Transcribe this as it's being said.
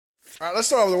All right, let's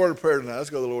start with a word of prayer tonight. Let's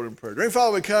go to the Lord in prayer. Dear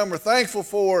Father, we come. We're thankful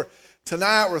for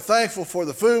tonight. We're thankful for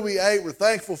the food we ate. We're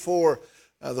thankful for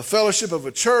the fellowship of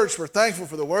a church. We're thankful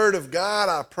for the Word of God.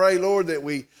 I pray, Lord, that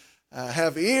we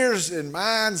have ears and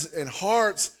minds and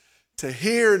hearts to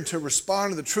hear and to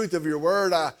respond to the truth of your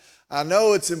Word. I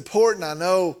know it's important. I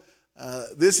know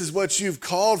this is what you've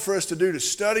called for us to do, to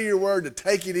study your Word, to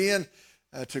take it in,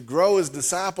 to grow as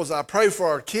disciples. I pray for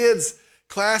our kids'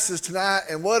 classes tonight,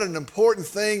 and what an important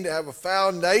thing to have a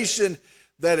foundation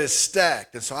that is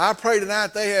stacked. And so I pray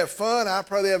tonight they have fun. I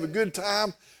pray they have a good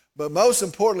time. But most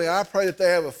importantly, I pray that they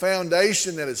have a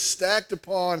foundation that is stacked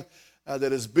upon,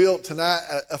 that is built tonight,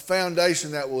 a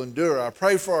foundation that will endure. I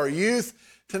pray for our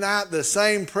youth tonight, the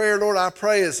same prayer, Lord. I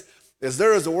pray as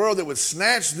there is a world that would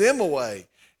snatch them away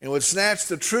and would snatch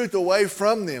the truth away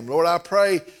from them. Lord, I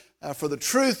pray for the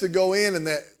truth to go in and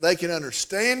that they can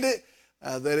understand it,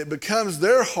 that it becomes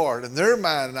their heart and their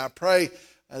mind. And I pray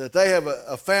that they have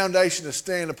a foundation to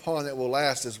stand upon that will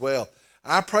last as well.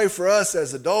 I pray for us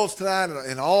as adults tonight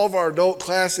in all of our adult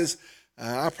classes.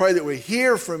 I pray that we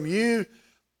hear from you,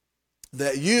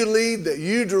 that you lead, that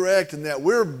you direct, and that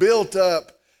we're built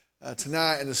up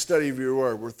tonight in the study of your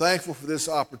word. We're thankful for this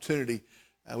opportunity.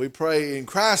 We pray in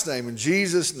Christ's name, in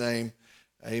Jesus' name,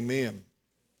 amen.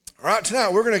 All right,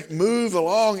 tonight we're going to move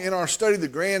along in our study, the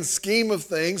grand scheme of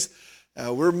things.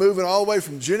 We're moving all the way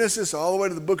from Genesis all the way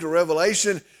to the book of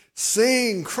Revelation,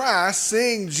 seeing Christ,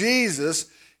 seeing Jesus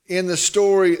in the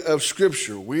story of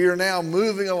Scripture. We are now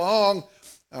moving along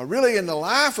really in the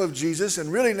life of Jesus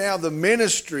and really now the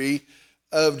ministry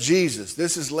of Jesus.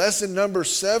 This is lesson number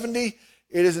 70.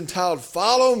 It is entitled,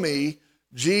 Follow Me,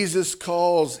 Jesus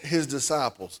Calls His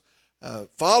Disciples.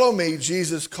 Follow Me,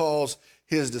 Jesus Calls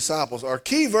His Disciples. Our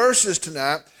key verses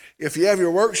tonight, if you have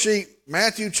your worksheet,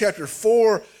 Matthew chapter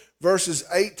 4, verses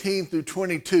 18 through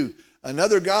 22.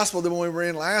 Another gospel than we were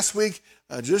in last week,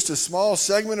 just a small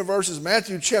segment of verses,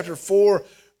 Matthew chapter 4,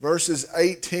 verses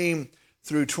 18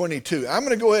 through 22. I'm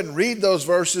going to go ahead and read those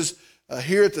verses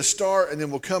here at the start, and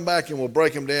then we'll come back and we'll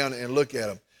break them down and look at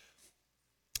them.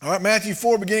 All right, Matthew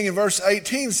 4, beginning in verse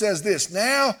 18, says this,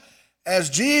 Now, as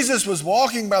Jesus was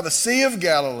walking by the Sea of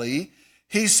Galilee,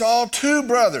 he saw two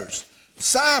brothers,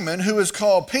 Simon, who is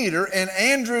called Peter, and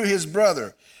Andrew his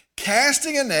brother,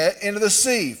 casting a net into the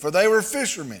sea, for they were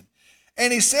fishermen.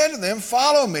 And he said to them,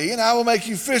 Follow me, and I will make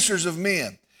you fishers of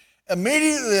men.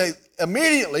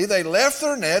 Immediately they left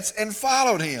their nets and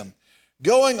followed him.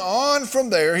 Going on from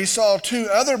there, he saw two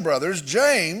other brothers,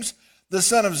 James, the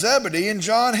son of Zebedee, and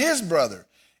John his brother,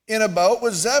 in a boat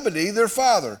with Zebedee their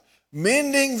father,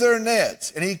 mending their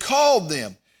nets. And he called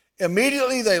them.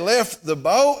 Immediately they left the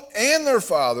boat and their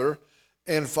father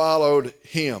and followed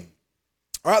him.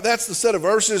 All right, that's the set of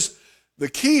verses. The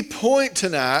key point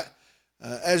tonight,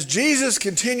 as Jesus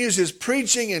continues his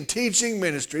preaching and teaching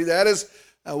ministry, that is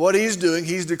what he's doing.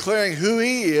 He's declaring who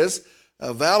he is,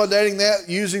 validating that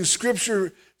using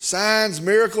scripture, signs,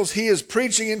 miracles. He is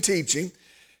preaching and teaching.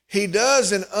 He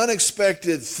does an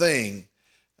unexpected thing.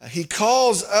 He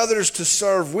calls others to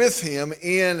serve with him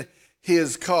in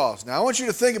his cause. Now, I want you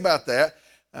to think about that.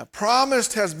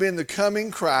 Promised has been the coming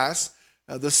Christ,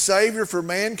 the Savior for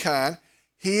mankind.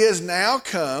 He has now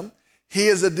come. He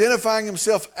is identifying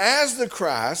himself as the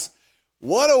Christ.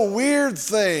 What a weird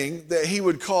thing that he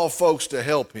would call folks to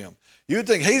help him. You'd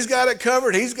think he's got it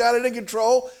covered. He's got it in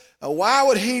control. Why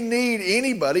would he need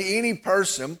anybody, any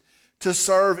person, to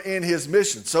serve in his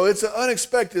mission? So it's an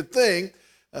unexpected thing.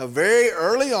 Very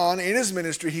early on in his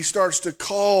ministry, he starts to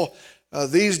call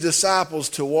these disciples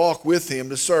to walk with him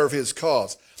to serve his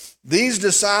cause. These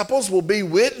disciples will be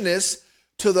witness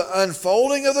to the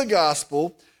unfolding of the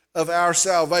gospel of our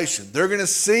salvation. They're going to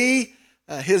see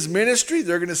his ministry.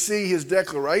 They're going to see his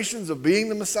declarations of being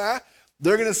the Messiah.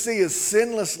 They're going to see his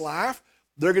sinless life.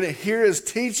 They're going to hear his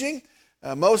teaching.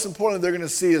 Most importantly, they're going to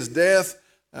see his death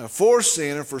for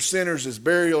sin, and for sinners his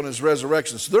burial and his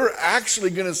resurrection. So they're actually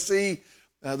going to see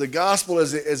the gospel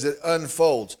as it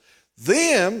unfolds.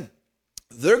 Then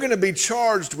they're going to be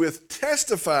charged with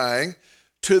testifying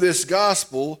to this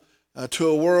gospel to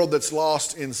a world that's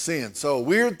lost in sin. So a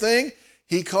weird thing,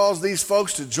 he calls these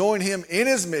folks to join him in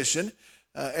his mission,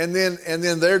 and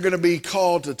then they're going to be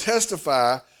called to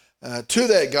testify to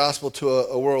that gospel to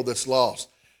a world that's lost.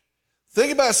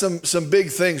 Think about some big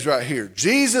things right here.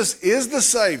 Jesus is the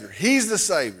Savior. He's the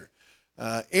Savior.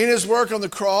 In his work on the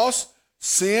cross,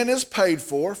 sin is paid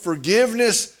for.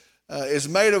 Forgiveness is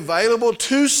made available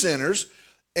to sinners.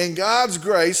 And God's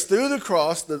grace through the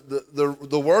cross,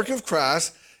 the work of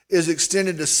Christ, is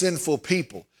extended to sinful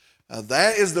people.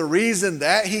 That is the reason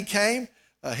that he came.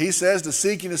 He says to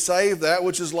seek and to save that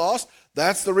which is lost.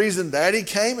 That's the reason that he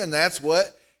came, and that's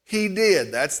what he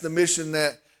did. That's the mission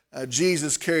that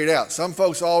Jesus carried out. Some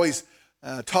folks always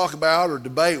talk about or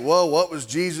debate, well, what was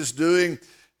Jesus doing?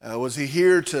 Was he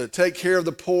here to take care of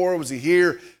the poor? Was he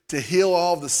here to heal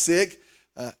all the sick?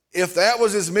 If that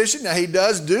was his mission, now he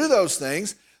does do those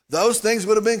things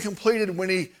would have been completed when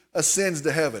he ascends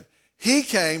to heaven. He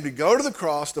came to go to the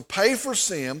cross, to pay for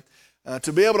sin,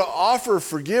 to be able to offer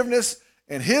forgiveness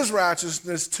and his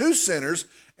righteousness to sinners,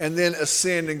 and then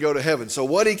ascend and go to heaven. So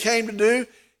what he came to do,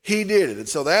 he did it. And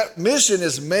so that mission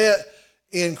is met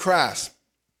in Christ.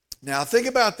 Now think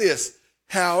about this.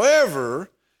 However,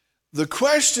 the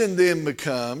question then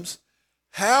becomes,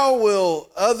 how will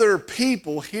other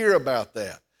people hear about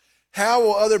that? How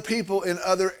will other people in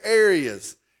other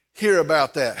areas hear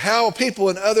about that? How will people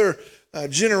in other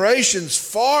generations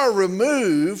far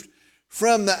removed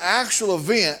from the actual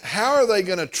event, how are they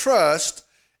going to trust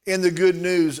in the good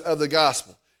news of the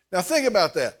gospel? Now think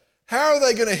about that. How are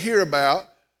they going to hear about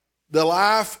the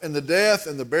life and the death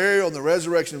and the burial and the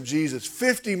resurrection of Jesus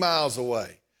 50 miles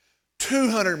away,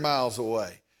 200 miles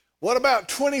away? What about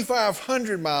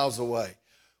 2,500 miles away?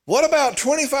 What about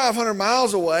 2,500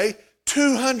 miles away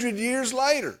 200 years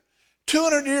later?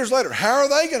 200 years later, how are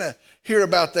they going to hear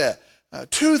about that?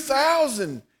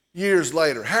 2,000 years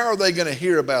later, how are they going to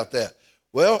hear about that?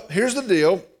 Well, here's the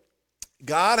deal.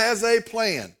 God has a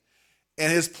plan,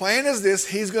 and his plan is this.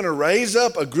 He's going to raise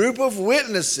up a group of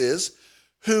witnesses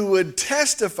who would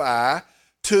testify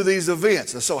to these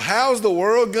events. And so how's the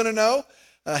world going to know?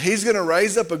 He's going to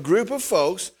raise up a group of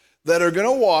folks that are going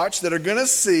to watch, that are going to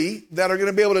see, that are going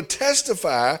to be able to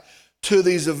testify to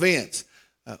these events.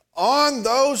 On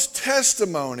those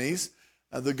testimonies,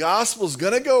 the gospel is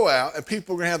going to go out, and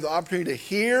people are going to have the opportunity to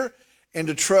hear and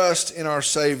to trust in our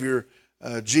Savior,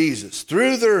 Jesus.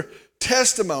 Through their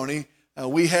testimony,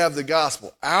 we have the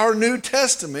gospel. Our New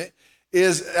Testament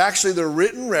is actually the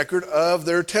written record of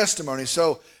their testimony.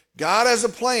 So God has a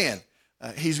plan.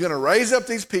 He's going to raise up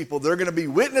these people. They're going to be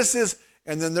witnesses,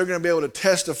 and then they're going to be able to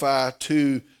testify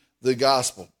to the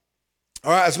gospel.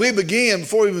 All right, as we begin,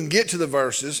 before we even get to the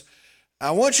verses,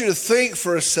 I want you to think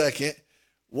for a second,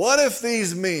 what if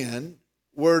these men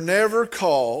were never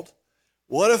called?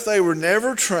 What if they were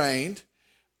never trained?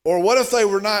 Or what if they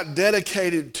were not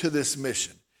dedicated to this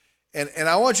mission? And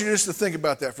I want you just to think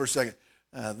about that for a second.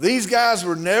 These guys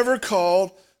were never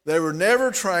called. They were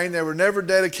never trained. They were never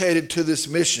dedicated to this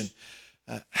mission.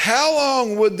 How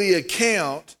long would the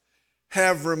account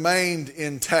have remained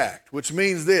intact? Which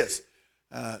means this.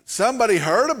 Somebody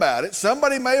heard about it.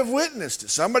 Somebody may have witnessed it.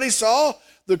 Somebody saw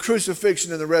the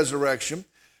crucifixion and the resurrection.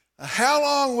 How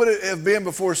long would it have been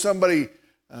before somebody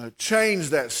changed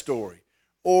that story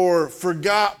or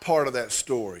forgot part of that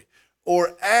story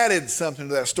or added something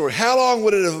to that story? How long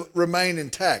would it have remained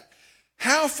intact?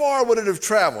 How far would it have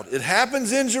traveled? It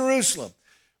happens in Jerusalem.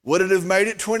 Would it have made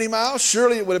it 20 miles?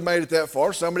 Surely it would have made it that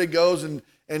far. Somebody goes and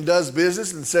does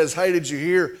business and says, hey, did you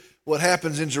hear what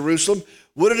happens in Jerusalem?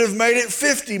 Would it have made it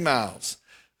 50 miles?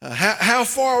 How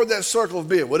far would that circle have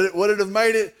been? Would it have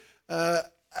made it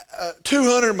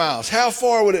 200 miles? How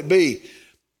far would it be?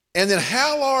 And then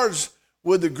how large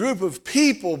would the group of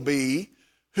people be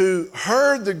who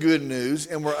heard the good news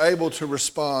and were able to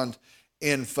respond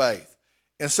in faith?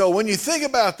 And so when you think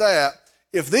about that,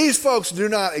 if these folks do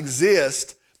not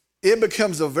exist, it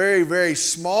becomes a very, very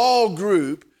small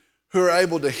group who are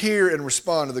able to hear and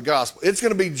respond to the gospel. It's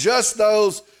going to be just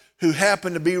those who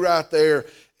happen to be right there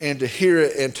and to hear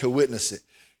it and to witness it.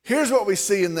 Here's what we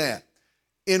see in that.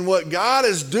 In what God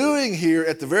is doing here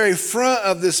at the very front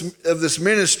of this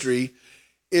ministry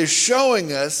is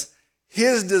showing us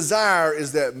his desire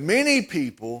is that many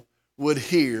people would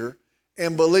hear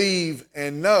and believe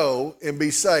and know and be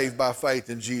saved by faith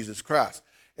in Jesus Christ.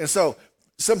 And so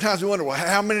sometimes we wonder, well,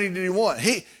 how many did he want?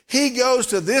 He goes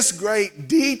to this great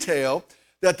detail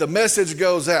that the message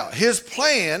goes out. His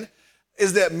plan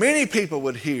is that many people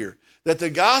would hear, that the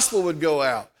gospel would go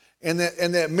out, and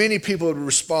that many people would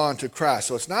respond to Christ.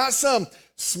 So it's not some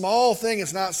small thing.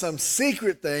 It's not some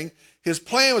secret thing. His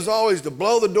plan was always to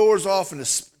blow the doors off and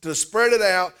to spread it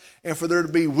out and for there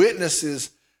to be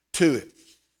witnesses to it.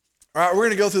 All right, we're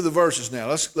going to go through the verses now.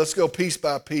 Let's go piece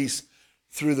by piece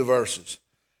through the verses.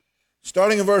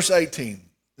 Starting in verse 18.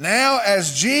 Now,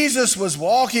 as Jesus was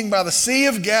walking by the Sea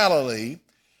of Galilee,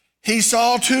 he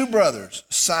saw two brothers,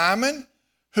 Simon,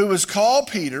 who was called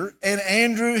Peter, and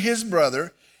Andrew, his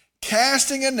brother,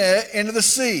 casting a net into the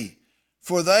sea,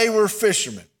 for they were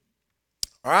fishermen.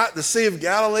 All right, the Sea of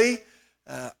Galilee,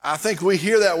 I think we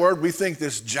hear that word, we think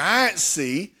this giant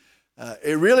sea.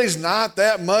 It really is not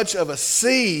that much of a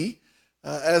sea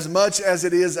as much as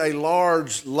it is a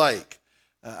large lake.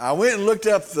 I went and looked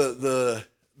up the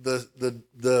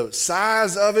the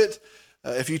size of it,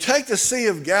 if you take the Sea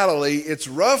of Galilee, it's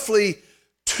roughly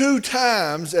 2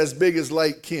 times as big as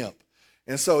Lake Kemp.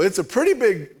 And so it's a pretty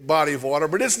big body of water,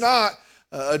 but it's not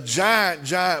a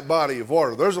giant body of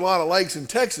water. There's a lot of lakes in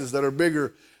Texas that are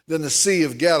bigger than the Sea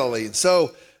of Galilee. And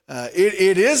so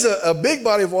it is a big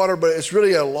body of water, but it's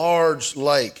really a large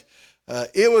lake.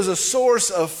 It was a source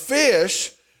of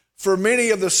fish for many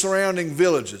of the surrounding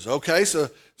villages. Okay, so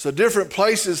different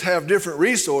places have different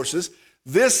resources.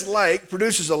 This lake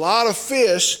produces a lot of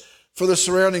fish for the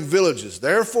surrounding villages.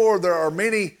 Therefore, there are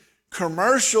many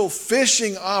commercial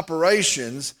fishing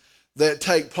operations that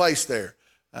take place there.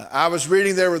 I was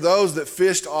reading there were those that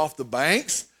fished off the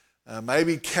banks,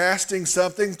 maybe casting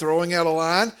something, throwing out a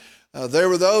line. There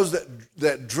were those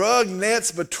that drug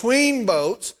nets between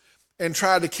boats and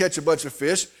tried to catch a bunch of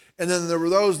fish. And then there were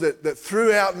those that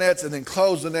threw out nets and then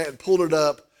closed the net and pulled it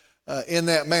up in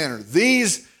that manner.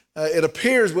 These, it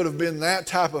appears, would have been that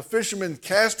type of fishermen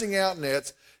casting out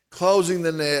nets, closing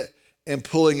the net, and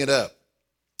pulling it up.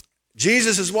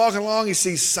 Jesus is walking along. He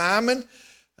sees Simon.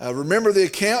 Remember the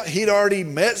account? He'd already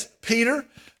met Peter.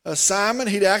 Simon,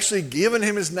 he'd actually given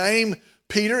him his name,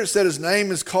 Peter. It said his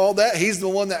name is called that. He's the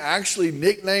one that actually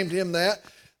nicknamed him that.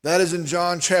 That is in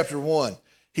John chapter 1.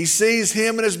 He sees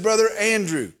him and his brother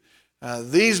Andrew.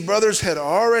 These brothers had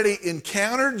already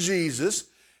encountered Jesus,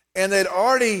 and they'd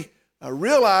already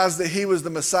realized that he was the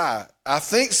Messiah. I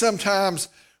think sometimes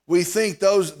we think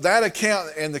that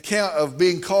account and the account of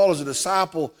being called as a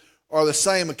disciple are the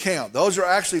same account. Those are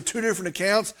actually 2 different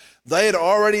accounts. They had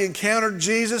already encountered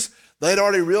Jesus. They'd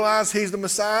already realized he's the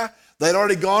Messiah. They'd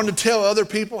already gone to tell other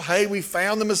people, hey, we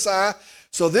found the Messiah.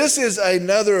 So this is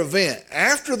another event.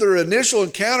 After their initial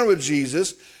encounter with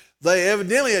Jesus, they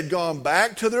evidently had gone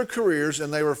back to their careers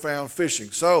and they were found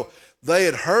fishing. So they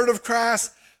had heard of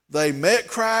Christ. They met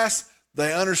Christ.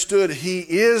 They understood he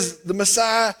is the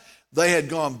Messiah. They had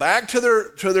gone back to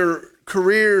their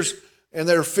careers and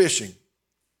they're fishing.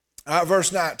 All right,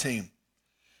 verse 19.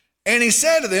 And he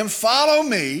said to them, follow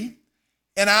me,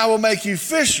 and I will make you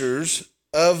fishers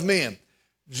of men.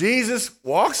 Jesus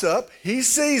walks up. He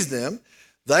sees them.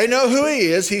 They know who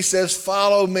he is. He says,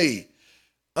 follow me.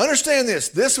 Understand this.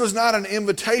 This was not an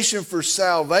invitation for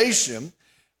salvation.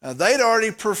 They'd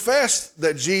already professed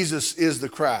that Jesus is the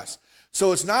Christ.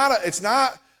 So it's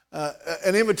not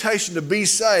an invitation to be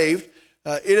saved.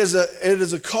 It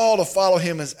is a call to follow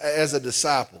him as a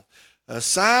disciple.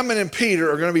 Simon and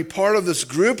Peter are going to be part of this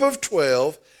group of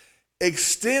 12,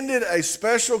 extended a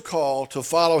special call to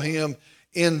follow him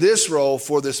in this role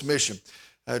for this mission.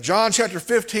 John chapter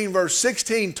 15, verse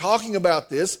 16, talking about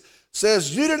this,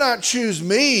 says, you did not choose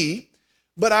me,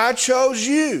 but I chose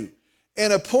you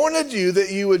and appointed you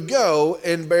that you would go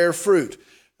and bear fruit.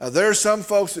 There are some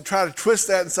folks that try to twist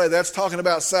that and say that's talking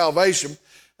about salvation.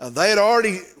 They had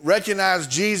already recognized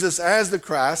Jesus as the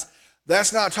Christ.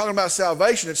 That's not talking about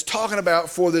salvation. It's talking about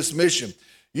for this mission.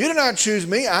 You did not choose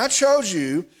me. I chose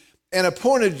you and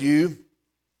appointed you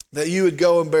that you would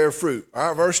go and bear fruit. All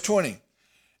right, verse 20.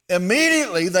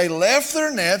 Immediately they left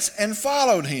their nets and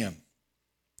followed him.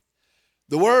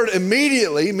 The word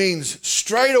immediately means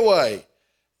straight away,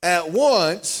 at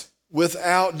once,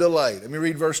 without delay. Let me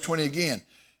read verse 20 again.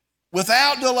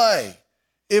 Without delay,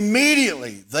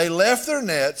 immediately they left their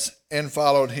nets and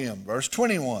followed him. Verse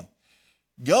 21.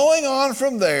 Going on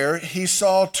from there, he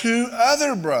saw 2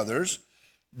 other brothers,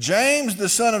 James the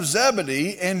son of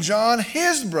Zebedee and John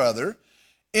his brother,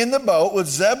 in the boat with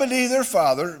Zebedee their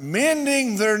father,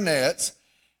 mending their nets,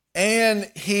 and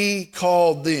he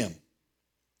called them.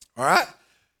 All right?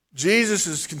 Jesus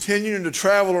is continuing to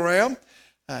travel around.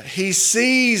 He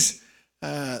sees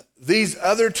these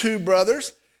other 2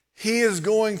 brothers. He is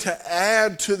going to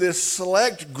add to this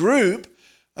select group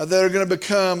that are going to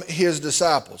become his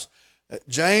disciples.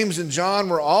 James and John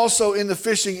were also in the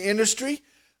fishing industry.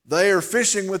 They are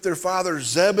fishing with their father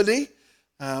Zebedee.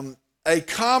 A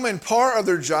common part of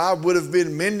their job would have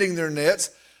been mending their nets.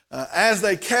 As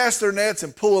they cast their nets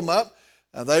and pull them up,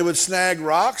 they would snag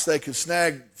rocks. They could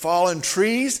snag fallen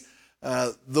trees.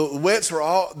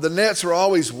 The nets were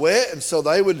always wet, and so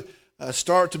they would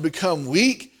start to become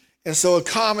weak. And so a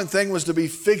common thing was to be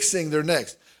fixing their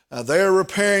nets. They're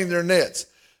repairing their nets.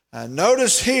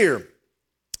 Notice here,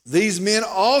 these men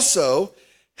also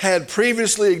had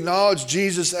previously acknowledged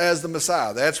Jesus as the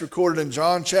Messiah. That's recorded in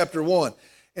John chapter 1.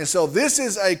 And so this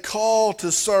is a call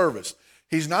to service.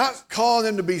 He's not calling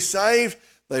them to be saved.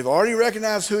 They've already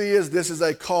recognized who he is. This is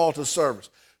a call to service.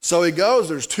 So he goes.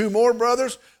 There's 2 more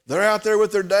brothers. They're out there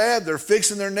with their dad. They're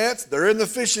fixing their nets. They're in the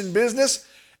fishing business.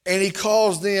 And he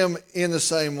calls them in the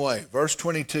same way. Verse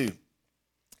 22.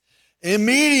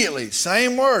 Immediately,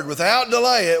 same word, without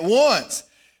delay, at once.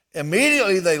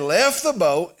 Immediately they left the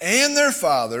boat and their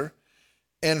father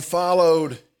and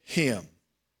followed him.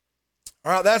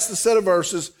 All right, that's the set of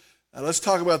verses. Now let's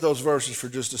talk about those verses for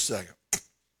just a second.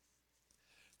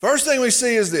 First thing we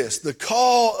see is this, the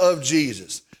call of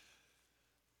Jesus.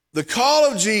 The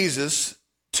call of Jesus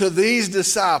to these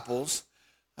disciples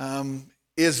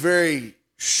is very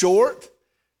short.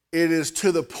 It is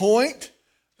to the point,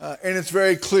 and it's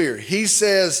very clear. He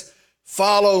says,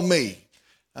 follow me.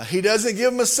 He doesn't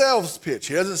give them a sales pitch.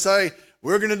 He doesn't say,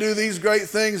 we're going to do these great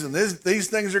things, and these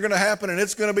things are going to happen, and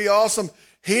it's going to be awesome.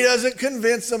 He doesn't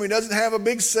convince them. He doesn't have a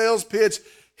big sales pitch.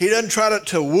 He doesn't try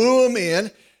to woo them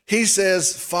in. He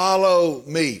says, follow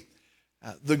me.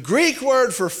 The Greek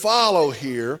word for follow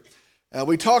here,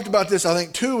 we talked about this, I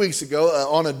think, 2 weeks ago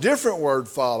on a different word,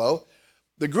 follow.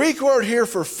 The Greek word here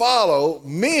for follow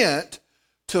meant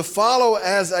to follow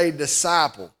as a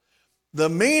disciple. The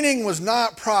meaning was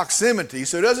not proximity.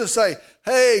 So it doesn't say,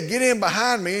 hey, get in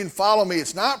behind me and follow me.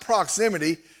 It's not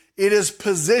proximity. It is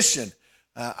position.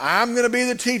 I'm going to be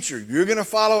the teacher. You're going to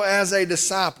follow as a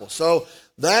disciple. So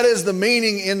that is the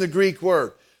meaning in the Greek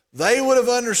word. They would have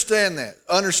understood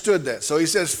that. So he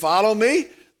says, follow me.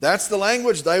 That's the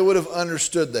language. They would have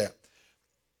understood that.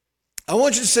 I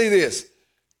want you to see this.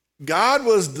 God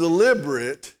was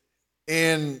deliberate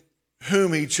in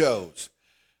whom he chose.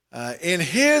 In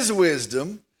his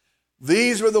wisdom,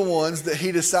 these were the ones that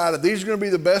he decided, these are going to be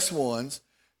the best ones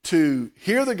to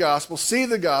hear the gospel, see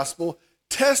the gospel,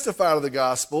 testify to the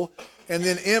gospel, and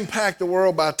then impact the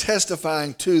world by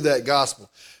testifying to that gospel.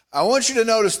 I want you to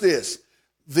notice this.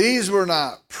 These were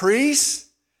not priests.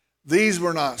 These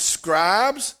were not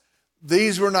scribes.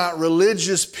 These were not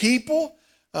religious people.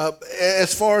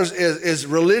 As far as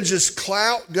religious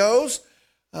clout goes,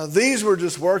 these were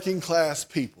just working class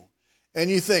people. And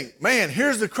you think, man,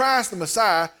 here's the Christ, the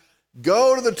Messiah.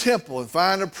 Go to the temple and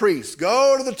find a priest.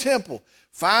 Go to the temple.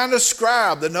 Find a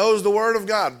scribe that knows the Word of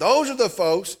God. Those are the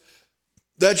folks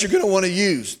that you're going to want to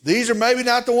use. These are maybe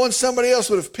not the ones somebody else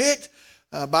would have picked.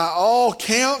 By all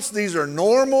counts, these are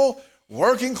normal,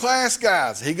 working class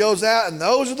guys. He goes out, and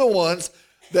those are the ones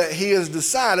that he has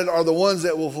decided are the ones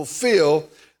that will fulfill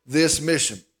this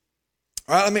mission.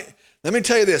 All right, let me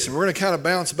tell you this, and we're going to kind of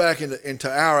bounce back into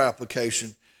our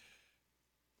application.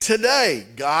 Today,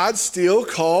 God still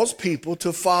calls people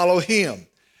to follow him.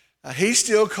 He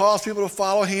still calls people to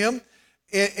follow him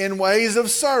in ways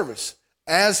of service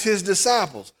as his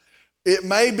disciples. It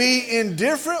may be in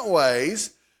different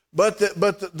ways, but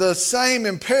the same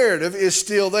imperative is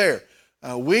still there.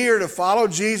 We are to follow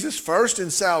Jesus first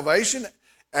in salvation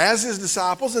as his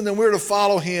disciples, and then we're to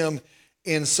follow him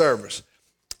in service.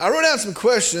 I wrote down some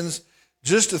questions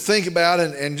just to think about,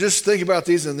 and just think about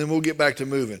these, and then we'll get back to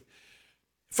moving.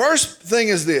 First thing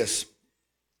is this.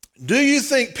 Do you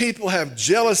think people have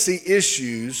jealousy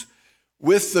issues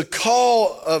with the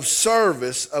call of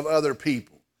service of other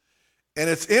people? And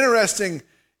it's interesting.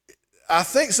 I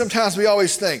think sometimes we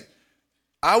always think,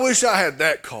 I wish I had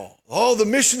that call. Oh, the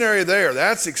missionary there,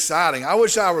 that's exciting. I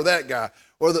wish I were that guy.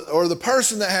 Or the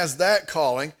person that has that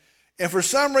calling. And for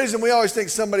some reason, we always think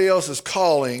somebody else's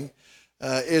calling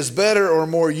is better or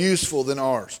more useful than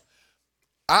ours.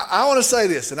 I want to say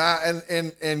this,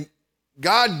 and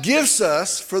God gives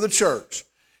us for the church.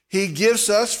 He gives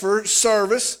us for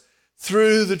service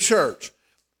through the church.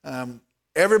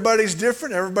 Everybody's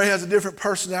different. Everybody has a different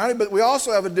personality, but we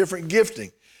also have a different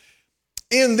gifting.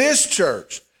 In this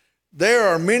church, there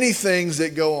are many things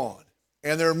that go on.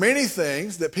 And there are many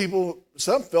things that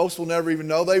some folks will never even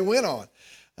know they went on.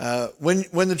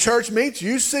 When the church meets,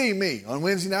 you see me. On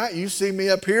Wednesday night, you see me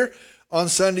up here. On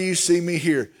Sunday, you see me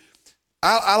here.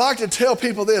 I like to tell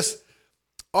people this.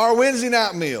 Our Wednesday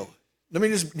night meal, let me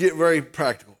just get very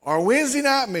practical. Our Wednesday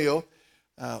night meal,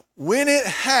 when it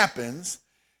happens,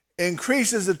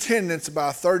 increases attendance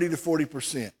by 30 to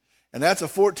 40%. And that's a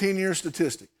 14-year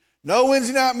statistic. No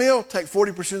Wednesday night meal, take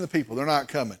 40% of the people. They're not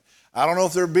coming. I don't know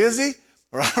if they're busy,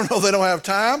 or I don't know if they don't have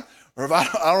time, or if I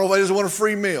don't know if they just want a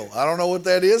free meal. I don't know what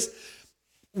that is.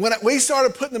 When we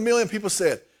started putting the meal in, people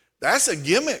said, that's a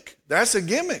gimmick. That's a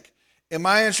gimmick. And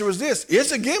my answer was this,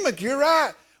 it's a gimmick, you're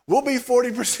right. We'll be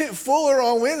 40% fuller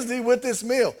on Wednesday with this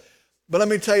meal. But let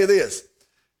me tell you this,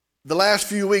 the last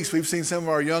few weeks we've seen some of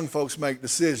our young folks make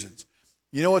decisions.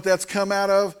 You know what that's come out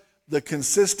of? The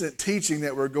consistent teaching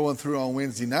that we're going through on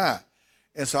Wednesday night.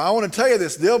 And so I want to tell you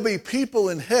this, there'll be people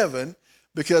in heaven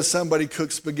because somebody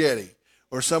cooks spaghetti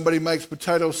or somebody makes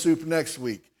potato soup next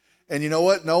week. And you know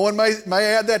what? No one may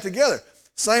add that together.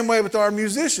 Same way with our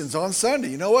musicians on Sunday.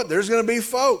 You know what? There's going to be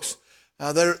folks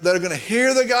that are going to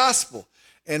hear the gospel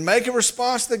and make a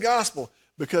response to the gospel.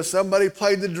 because somebody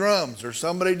played the drums or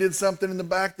somebody did something in the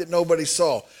back that nobody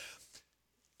saw.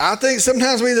 I think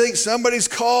sometimes we think somebody's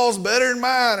cause better than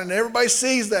mine, and everybody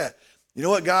sees that. You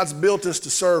know what? God's built us to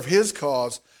serve his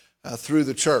cause through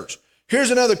the church.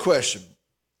 Here's another question.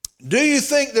 Do you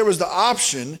think there was the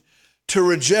option to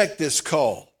reject this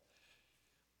call?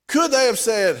 Could they have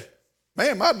said,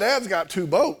 man, my dad's got 2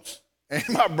 boats, and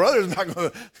my brother's not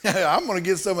going to, I'm going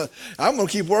to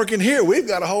keep working here. We've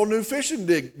got a whole new fishing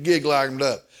gig lined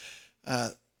up.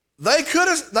 They could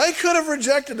have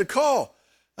rejected the call.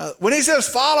 When he says,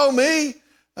 follow me,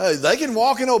 they can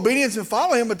walk in obedience and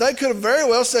follow him, but they could have very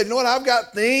well said, you know what, I've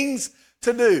got things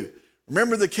to do.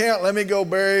 Remember the count, let me go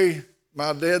bury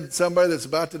my dead somebody that's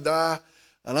about to die,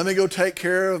 and let me go take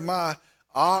care of my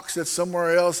ox that's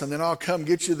somewhere else, and then I'll come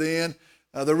get you then.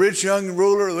 The rich young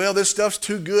ruler, well, this stuff's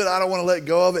too good, I don't want to let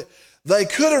go of it. They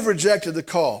could have rejected the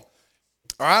call.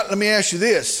 All right, let me ask you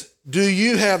this. Do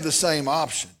you have the same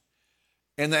option?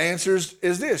 And the answer is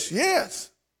this, yes.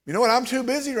 You know what, I'm too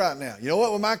busy right now. You know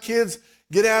what, when my kids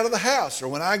get out of the house, or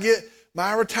when I get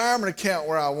my retirement account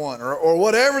where I want, or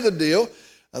whatever the deal,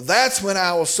 that's when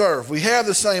I will serve. We have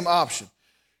the same option.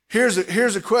 Here's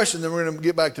a question, then we're going to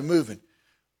get back to moving.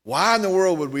 Why in the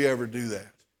world would we ever do that?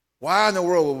 Why in the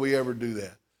world would we ever do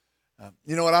that?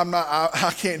 You know what,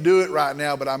 I can't do it right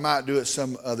now, but I might do it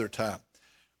some other time.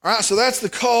 All right, so that's the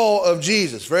call of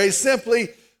Jesus. Very simply,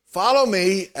 follow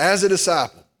me as a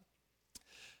disciple.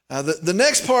 The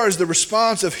next part is the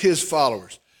response of his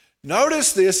followers.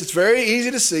 Notice this, it's very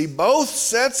easy to see. Both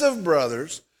sets of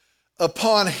brothers,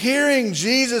 upon hearing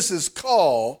Jesus'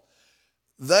 call,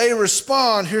 they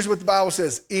respond, here's what the Bible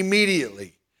says,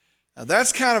 immediately. Now,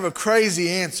 that's kind of a crazy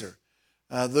answer.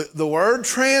 The word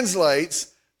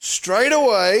translates straight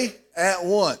away, at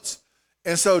once.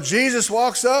 And so Jesus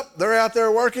walks up, they're out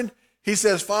there working. He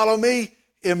says, follow me.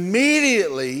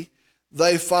 Immediately,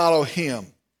 they follow him.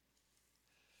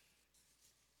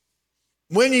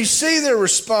 When you see their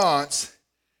response,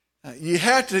 you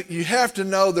have to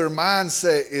know their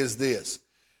mindset is this.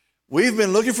 We've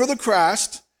been looking for the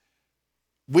Christ.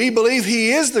 We believe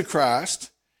he is the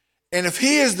Christ. And if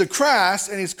he is the Christ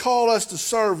and he's called us to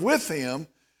serve with him,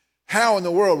 how in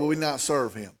the world will we not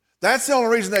serve him? That's the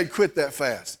only reason they'd quit that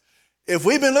fast. If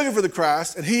we've been looking for the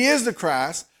Christ and he is the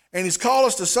Christ and he's called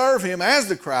us to serve him as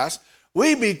the Christ,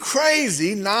 we'd be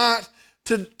crazy not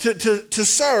to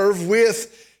serve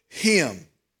with him.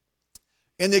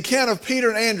 In the account of Peter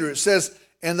and Andrew, it says,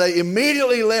 and they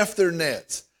immediately left their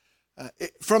nets.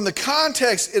 From the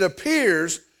context, it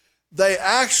appears they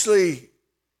actually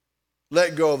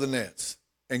let go of the nets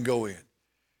and go in.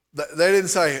 They didn't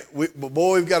say,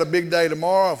 boy, we've got a big day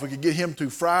tomorrow. If we could get him to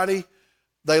Friday,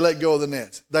 they let go of the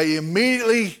nets. They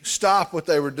immediately stopped what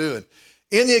they were doing.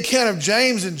 In the account of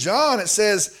James and John, it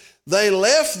says they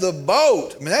left the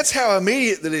boat. I mean, that's how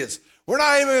immediate that is. We're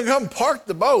not even going to come park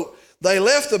the boat. They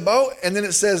left the boat, and then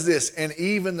it says this, and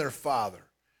even their father.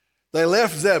 They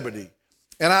left Zebedee.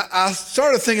 And I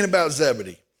started thinking about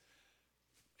Zebedee.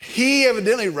 He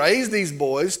evidently raised these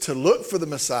boys to look for the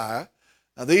Messiah.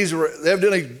 Now, these were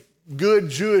evidently good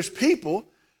Jewish people,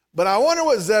 but I wonder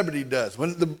what Zebedee does.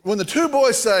 When the 2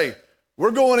 boys say,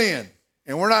 we're going in,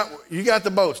 and we're not, you got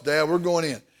the boats, Dad, we're going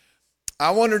in.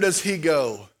 I wonder, does he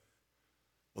go,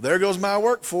 well, there goes my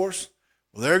workforce.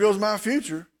 Well, there goes my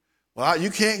future. Well,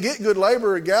 you can't get good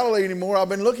labor at Galilee anymore. I've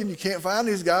been looking. You can't find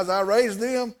these guys. I raised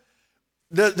them.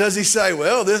 Does he say,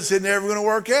 well, this isn't ever going to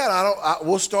work out.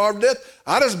 We'll starve to death.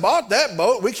 I just bought that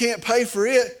boat. We can't pay for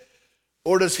it.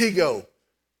 Or does he go,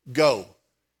 go,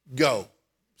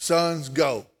 sons,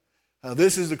 go.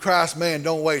 This is the Christ man.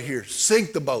 Don't wait here.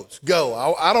 Sink the boats. Go.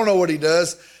 I don't know what he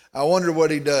does. I wonder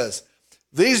what he does.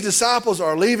 These disciples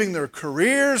are leaving their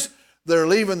careers. They're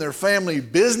leaving their family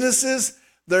businesses.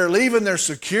 They're leaving their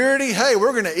security. Hey,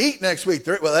 we're going to eat next week.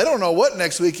 Well, they don't know what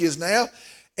next week is now.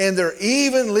 And they're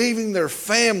even leaving their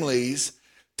families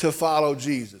to follow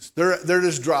Jesus. They're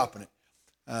just dropping it.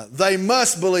 They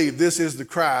must believe this is the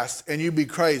Christ, and you'd be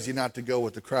crazy not to go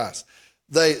with the Christ.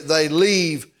 They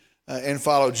leave and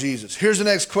follow Jesus. Here's the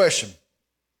next question.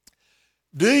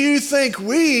 Do you think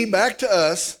we, back to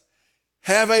us,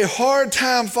 have a hard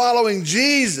time following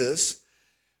Jesus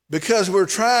because we're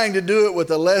trying to do it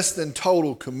with a less than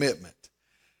total commitment?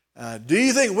 Do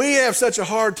you think we have such a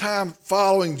hard time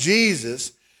following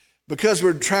Jesus because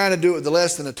we're trying to do it with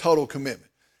less than a total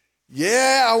commitment?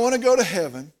 Yeah, I want to go to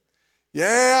heaven.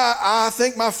 Yeah, I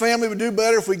think my family would do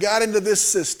better if we got into this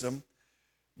system.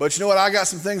 But you know what? I got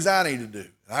some things I need to do.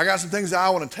 I got some things I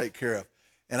want to take care of.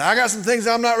 And I got some things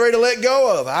I'm not ready to let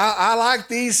go of. I like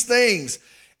these things.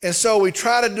 And so we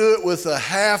try to do it with a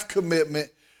half commitment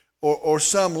or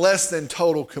some less than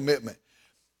total commitment.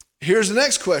 Here's the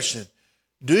next question.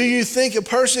 Do you think a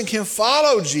person can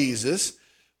follow Jesus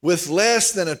with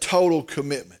less than a total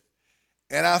commitment?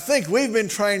 And I think we've been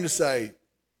trained to say,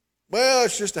 well,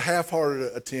 it's just a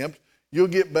half-hearted attempt. You'll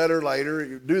get better later.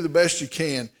 You do the best you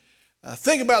can.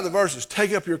 Think about the verses.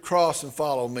 Take up your cross and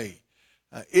follow me.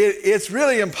 It's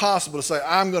really impossible to say,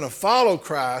 I'm going to follow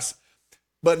Christ,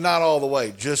 but not all the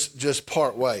way, just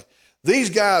part way.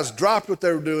 These guys dropped what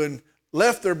they were doing,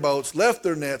 left their boats, left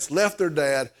their nets, left their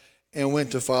dad, and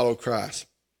went to follow Christ.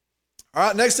 All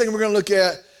right, next thing we're going to look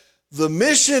at, the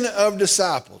mission of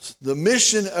disciples. The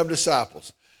mission of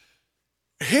disciples.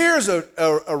 Here's a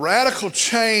radical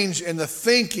change in the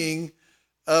thinking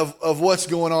of what's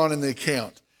going on in the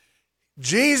account.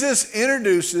 Jesus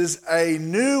introduces a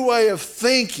new way of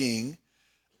thinking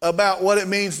about what it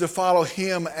means to follow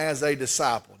him as a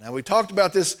disciple. Now, we talked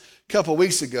about this a couple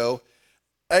weeks ago.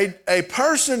 A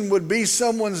person would be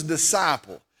someone's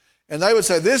disciple, and they would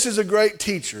say, this is a great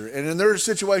teacher, and in their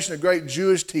situation, a great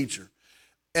Jewish teacher.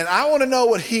 And I want to know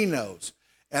what he knows,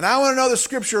 and I want to know the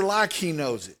scripture like he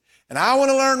knows it, and I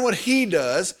want to learn what he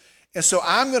does, and so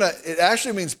it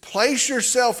actually means place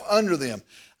yourself under them.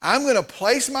 I'm going to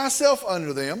place myself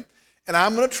under them, and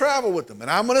I'm going to travel with them, and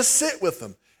I'm going to sit with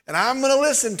them, and I'm going to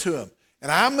listen to them,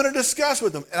 and I'm going to discuss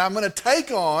with them, and I'm going to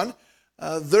take on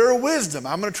their wisdom.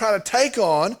 I'm going to try to take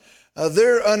on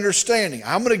their understanding.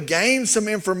 I'm going to gain some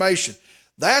information.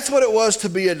 That's what it was to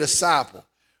be a disciple.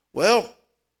 Well,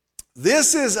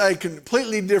 this is a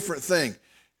completely different thing.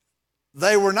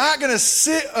 They were not going to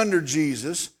sit under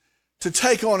Jesus to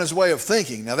take on his way of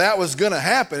thinking. Now, that was going to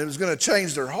happen. It was going to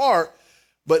change their heart.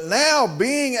 But now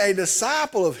being a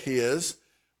disciple of his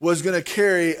was going to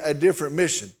carry a different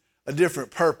mission, a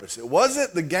different purpose. It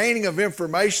wasn't the gaining of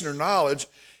information or knowledge.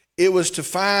 It was to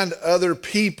find other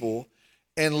people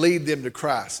and lead them to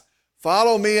Christ.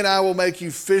 Follow me and I will make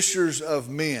you fishers of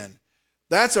men.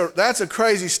 That's a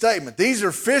crazy statement. These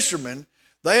are fishermen.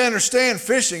 They understand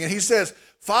fishing. And he says,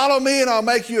 follow me and I'll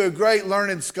make you a great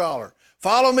learned scholar.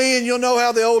 Follow me and you'll know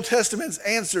how the Old Testament's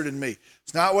answered in me.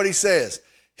 It's not what he says.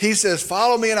 He says,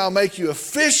 follow me and I'll make you a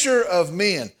fisher of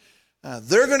men.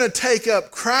 They're going to take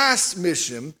up Christ's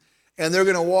mission and they're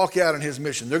going to walk out in his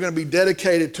mission. They're going to be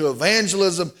dedicated to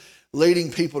evangelism,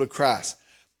 leading people to Christ.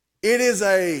 It is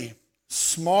a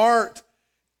smart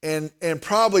and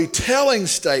probably telling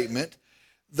statement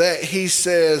that he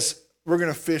says, we're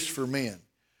going to fish for men.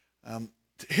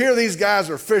 Here these guys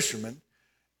are fishermen,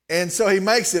 and so he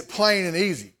makes it plain and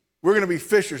easy. We're going to be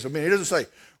fishers of men. He doesn't say,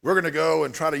 we're going to go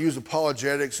and try to use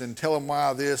apologetics and tell them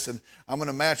why this, and I'm going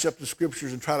to match up the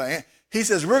scriptures and try to... He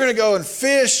says, we're going to go and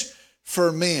fish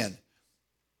for men.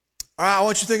 All right, I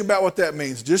want you to think about what that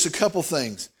means. Just a couple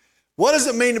things. What does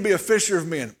it mean to be a fisher of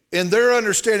men? In their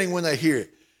understanding when they hear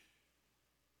it.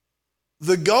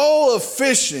 The goal of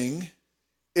fishing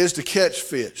is to catch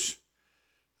fish.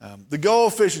 The goal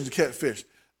of fishing is to catch fish.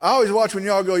 I always watch when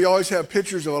y'all go, you always have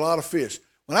pictures of a lot of fish.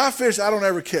 When I fish, I don't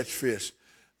ever catch fish.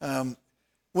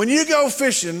 When you go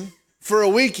fishing for a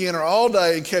weekend or all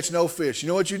day and catch no fish, you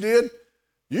know what you did?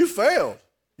 You failed.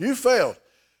 You failed.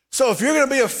 So if you're going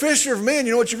to be a fisher of men,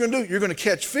 you know what you're going to do? You're going to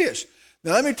catch fish.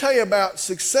 Now let me tell you about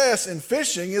success in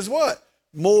fishing is what?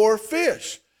 More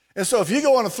fish. And so if you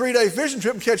go on a 3-day fishing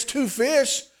trip and catch 2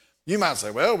 fish, you might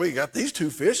say, well, we got these 2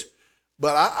 fish.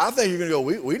 But I think you're going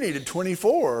to go, we needed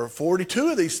 24 or 42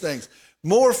 of these things.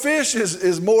 More fish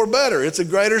is more better. It's a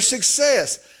greater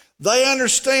success. They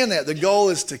understand that. The goal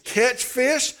is to catch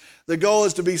fish. The goal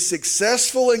is to be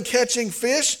successful in catching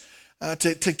fish,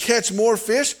 to catch more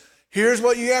fish. Here's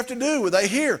what you have to do. They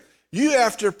hear. You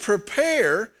have to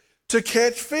prepare to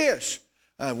catch fish.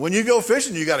 When you go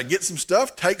fishing, you got to get some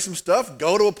stuff, take some stuff,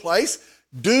 go to a place,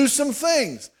 do some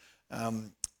things.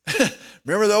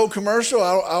 Remember the old commercial?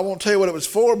 I won't tell you what it was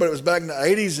for, but it was back in the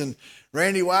 80s, and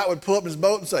Randy White would pull up in his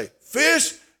boat and say,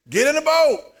 fish, get in the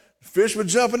boat. Fish would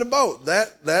jump in the boat.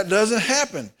 That doesn't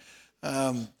happen.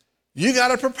 You got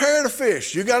to prepare to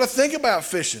fish. You got to think about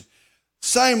fishing.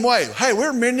 Same way. Hey,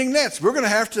 we're mending nets. We're going to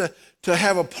have to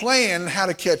have a plan how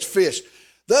to catch fish.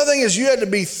 The other thing is you had to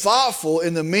be thoughtful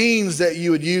in the means that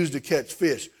you would use to catch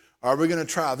fish. Are we going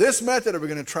to try this method? Are we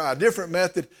going to try a different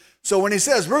method? So when he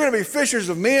says we're going to be fishers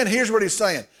of men, here's what he's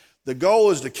saying. The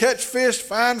goal is to catch fish,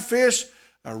 find fish,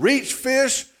 reach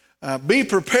fish, be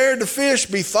prepared to fish,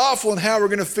 be thoughtful in how we're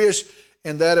going to fish,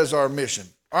 and that is our mission.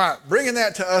 All right, bringing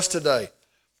that to us today.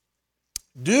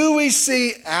 Do we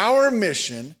see our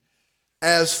mission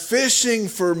as fishing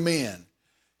for men?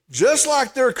 Just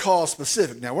like they're called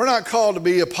specific. Now, we're not called to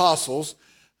be apostles,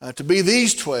 to be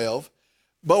these 12,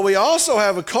 but we also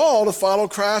have a call to follow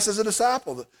Christ as a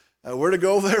disciple. We're to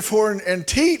go, therefore, and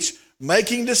teach,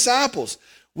 making disciples.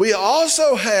 we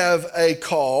also have a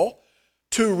call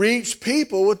to reach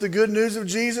people with the good news of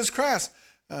Jesus Christ,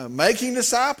 making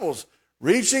disciples,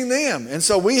 reaching them. And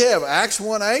so we have Acts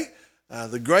 1:8,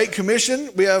 the Great Commission.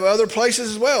 We have other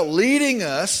places as well, leading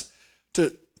us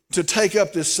to take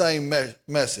up this same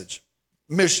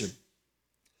mission.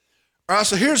 All right,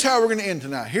 so here's how we're going to end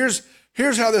tonight.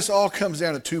 Here's how this all comes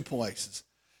down to 2 places.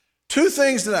 2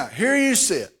 things tonight. Here you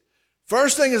sit.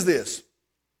 First thing is this.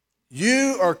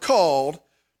 You are called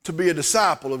to be a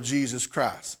disciple of Jesus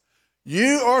Christ.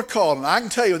 You are called, and I can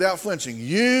tell you without flinching,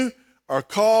 you are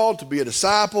called to be a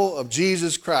disciple of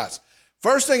Jesus Christ.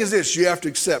 First thing is this, you have to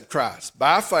accept Christ.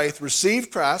 By faith, receive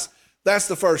Christ. That's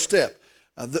the first step.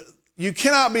 You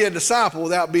cannot be a disciple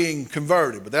without being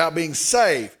converted, without being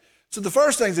saved. So the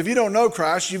first thing is, if you don't know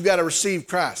Christ, you've got to receive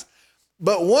Christ.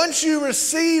 But once you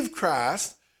receive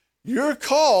Christ, you're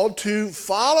called to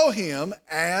follow him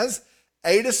as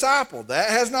a disciple.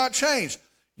 That has not changed.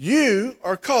 You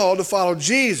are called to follow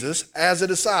Jesus as a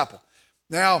disciple.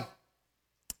 Now,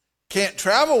 can't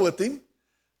travel with him.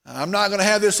 I'm not going to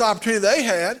have this opportunity they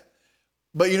had.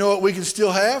 But you know what we can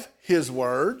still have? His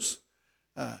words,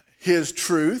 his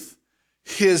truth,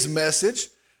 his message.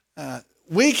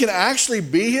 We can actually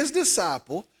be his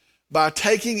disciple by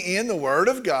taking in the Word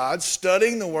of God,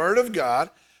 studying the Word of God,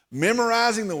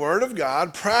 memorizing the Word of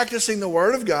God, practicing the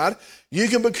Word of God. You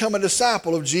can become a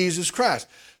disciple of Jesus Christ.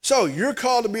 So you're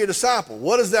called to be a disciple.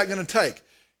 What is that going to take?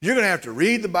 You're going to have to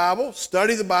read the Bible,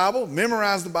 study the Bible,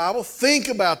 memorize the Bible, think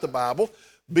about the Bible,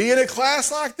 be in a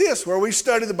class like this where we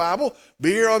study the Bible,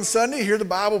 be here on Sunday, hear the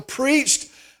Bible preached.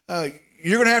 You're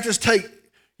going to have to just take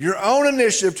your own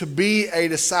initiative to be a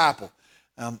disciple.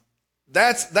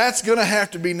 That's going to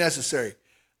have to be necessary.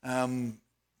 To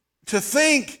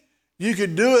think you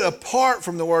could do it apart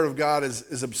from the Word of God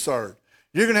is absurd.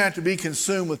 You're going to have to be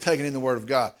consumed with taking in the Word of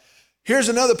God. Here's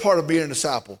another part of being a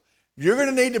disciple. You're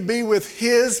going to need to be with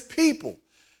his people.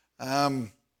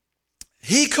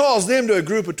 He calls them to a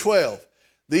group of 12.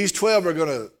 These 12 are going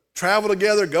to travel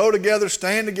together, go together,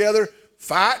 stand together,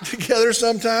 fight together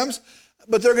sometimes,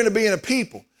 but they're going to be in a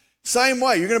people. Same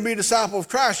way, you're going to be a disciple of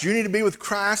Christ. You need to be with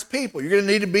Christ's people. You're going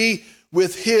to need to be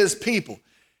with his people.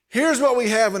 Here's what we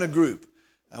have in a group.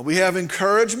 We have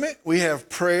encouragement. We have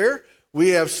prayer. We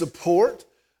have support.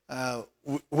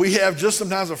 We have just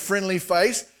sometimes a friendly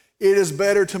face. It is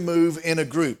better to move in a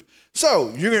group.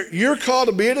 So you're called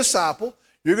to be a disciple.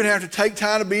 You're going to have to take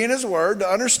time to be in his word, to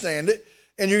understand it,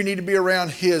 and you need to be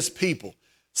around his people.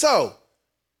 So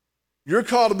you're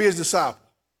called to be his disciple.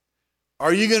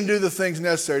 Are you going to do the things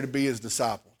necessary to be his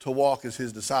disciple, to walk as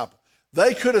his disciple?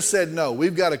 They could have said, no,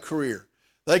 we've got a career.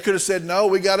 They could have said, no,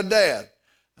 we got a dad.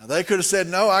 They could have said,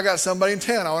 no, I got somebody in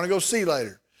town I want to go see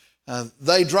later.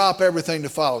 They drop everything to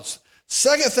follow.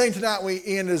 Second thing tonight we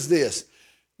end is this.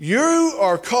 You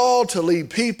are called to lead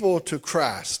people to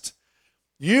Christ.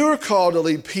 You are called to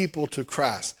lead people to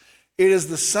Christ. It is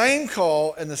the same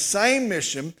call and the same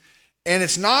mission, and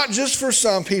it's not just for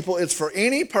some people, it's for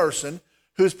any person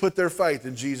who's put their faith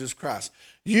in Jesus Christ.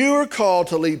 You are called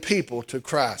to lead people to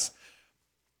Christ.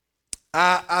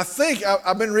 I think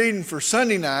I've been reading for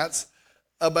Sunday nights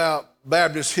about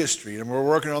Baptist history, and we're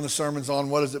working on the sermons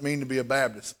on what does it mean to be a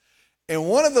Baptist. And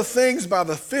one of the things by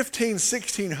the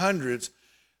 1600s,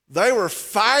 they were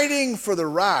fighting for the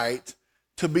right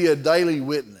to be a daily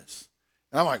witness.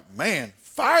 And I'm like, man,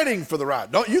 fighting for the right.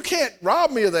 You can't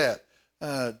rob me of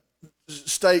that,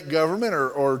 state government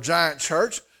or giant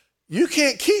church. You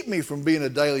can't keep me from being a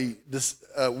daily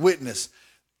witness.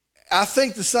 I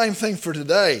think the same thing for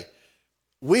today.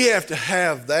 We have to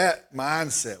have that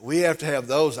mindset. We have to have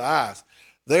those eyes.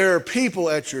 There are people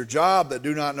at your job that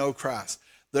do not know Christ.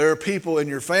 There are people in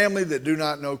your family that do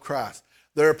not know Christ.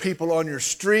 There are people on your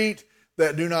street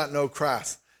that do not know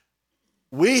Christ.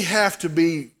 We have to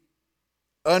be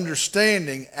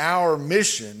understanding our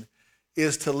mission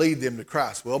is to lead them to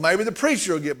Christ. Well, maybe the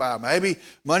preacher will get by. Maybe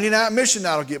Monday night mission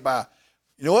night will get by.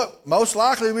 You know what? Most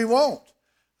likely we won't.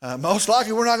 Most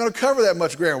likely we're not going to cover that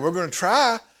much ground. We're going to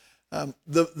try.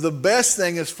 The best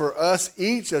thing is for us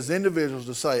each as individuals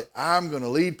to say, I'm going to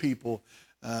lead people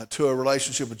to a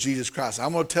relationship with Jesus Christ.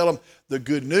 I'm going to tell them the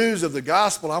good news of the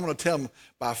gospel. I'm going to tell them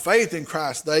by faith in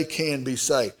Christ they can be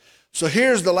saved. So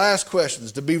here's the last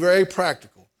questions to be very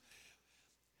practical.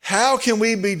 How can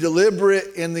we be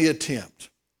deliberate in the attempt?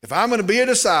 If I'm going to be a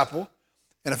disciple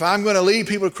and if I'm going to lead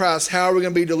people to Christ, how are we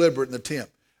going to be deliberate in the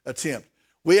attempt?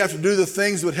 We have to do the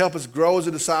things that would help us grow as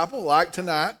a disciple, like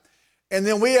tonight. And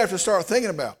then we have to start thinking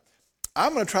about,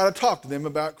 I'm going to try to talk to them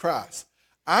about Christ.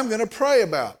 I'm going to pray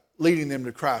about leading them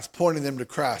to Christ, pointing them to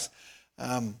Christ.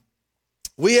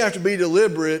 We have to be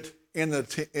deliberate in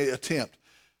the attempt.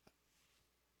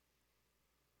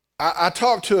 I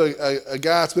talked to a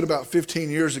guy, it's been about 15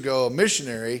 years ago, a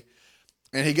missionary,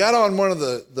 and he got on one of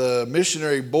the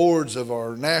missionary boards of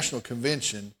our national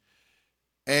convention,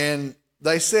 and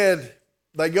they said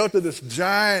they go through this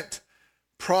giant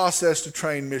process to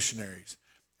train missionaries.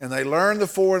 And they learn the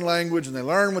foreign language, and they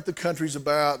learn what the country's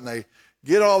about, and they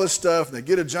get all this stuff, and they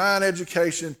get a giant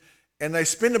education, and they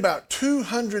spend about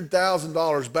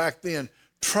 $200,000 back then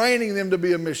training them to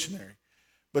be a missionary.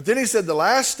 But then he said the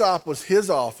last stop was his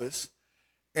office,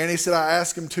 and he said, I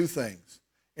asked him two things.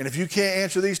 And if you can't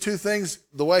answer these two things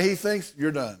the way he thinks,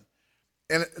 you're done.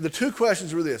 And the two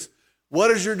questions were this: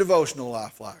 what is your devotional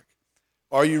life like?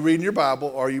 Are you reading your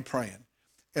Bible? Are you praying?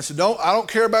 And so I don't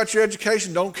care about your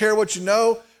education. Don't care what you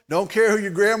know. Don't care who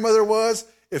your grandmother was.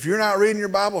 If you're not reading your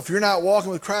Bible, if you're not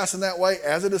walking with Christ in that way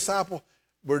as a disciple,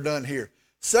 we're done here.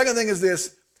 Second thing is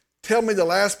this: tell me the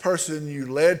last person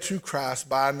you led to Christ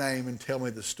by name and tell me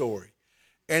the story.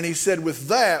 And he said with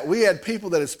that, we had people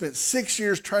that had spent 6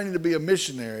 years training to be a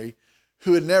missionary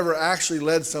who had never actually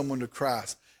led someone to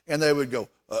Christ. And they would go,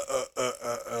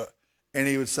 and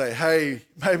he would say, hey,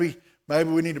 maybe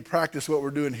we need to practice what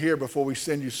we're doing here before we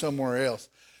send you somewhere else.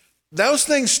 Those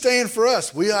things stand for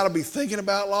us. We ought to be thinking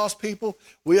about lost people.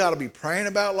 We ought to be praying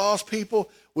about lost people.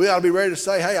 We ought to be ready to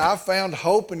say, hey, I've found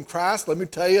hope in Christ. Let me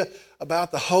tell you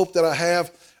about the hope that I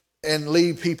have, and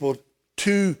lead people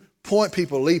to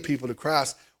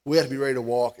Christ. We have to be ready to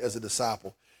walk as a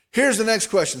disciple. Here's the next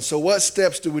question. So what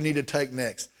steps do we need to take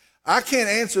next? I can't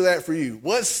answer that for you.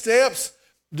 What steps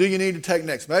do you need to take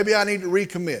next? Maybe I need to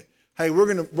recommit. Hey, we're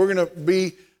gonna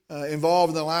be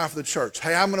involved in the life of the church.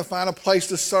 Hey, I'm going to find a place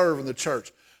to serve in the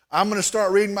church. I'm going to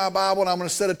start reading my Bible, and I'm going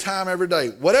to set a time every day.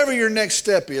 Whatever your next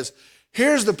step is,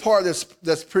 here's the part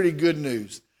that's pretty good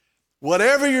news.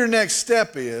 Whatever your next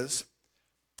step is,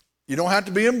 you don't have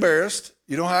to be embarrassed.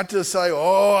 You don't have to say,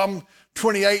 oh, I'm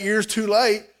 28 years too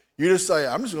late. You just say,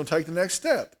 I'm just going to take the next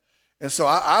step. And so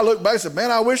I look back and said, man,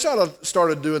 I wish I'd have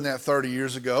started doing that 30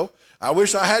 years ago. I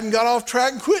wish I hadn't got off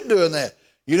track and quit doing that.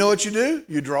 You know what you do?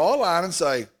 You draw a line and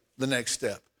say, the next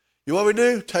step. You know what we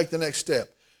do? Take the next step.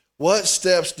 What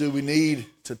steps do we need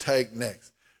to take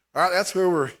next? All right, that's where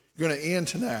we're going to end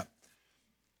tonight.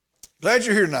 Glad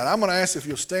you're here tonight. I'm going to ask if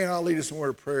you'll stand. I'll lead us in a word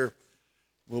of prayer.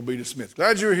 We'll be dismissed.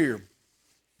 Glad you're here.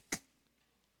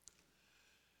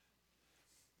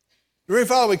 Dear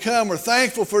Father, we come. We're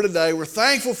thankful for today. We're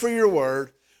thankful for your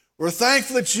word. We're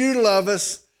thankful that you love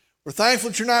us. We're thankful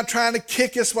that you're not trying to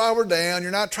kick us while we're down. You're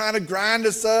not trying to grind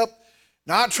us up,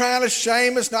 not trying to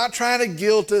shame us, not trying to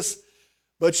guilt us,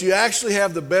 but you actually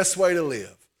have the best way to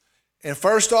live. And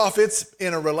first off, it's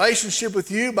in a relationship with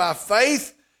you by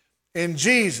faith in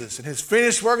Jesus and his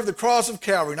finished work of the cross of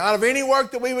Calvary, not of any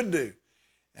work that we would do.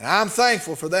 And I'm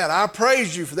thankful for that. I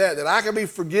praise you for that I can be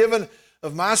forgiven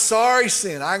of my sorry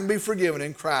sin. I can be forgiven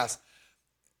in Christ.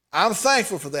 I'm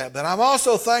thankful for that. But I'm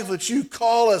also thankful that you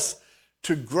call us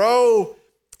to grow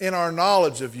in our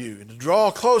knowledge of you and to draw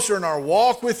closer in our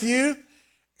walk with you,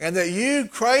 and that you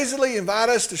crazily invite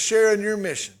us to share in your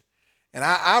mission. And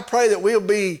I pray that we'll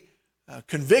be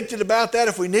convicted about that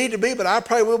if we need to be, but I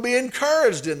pray we'll be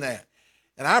encouraged in that.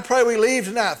 And I pray we leave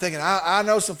tonight thinking, I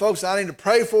know some folks I need to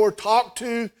pray for, talk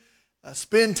to,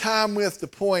 spend time with to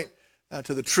point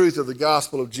to the truth of the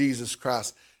gospel of Jesus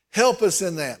Christ. Help us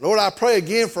in that. Lord, I pray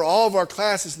again for all of our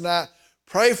classes tonight.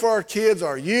 Pray for our kids,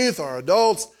 our youth, our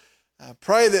adults. I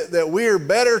pray that we are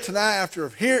better tonight after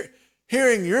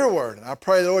hearing your word. And I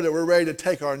pray, Lord, that we're ready to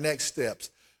take our next steps.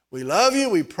 We love you,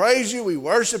 we praise you, we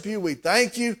worship you, we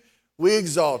thank you, we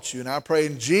exalt you. And I pray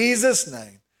in Jesus'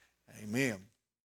 name, amen.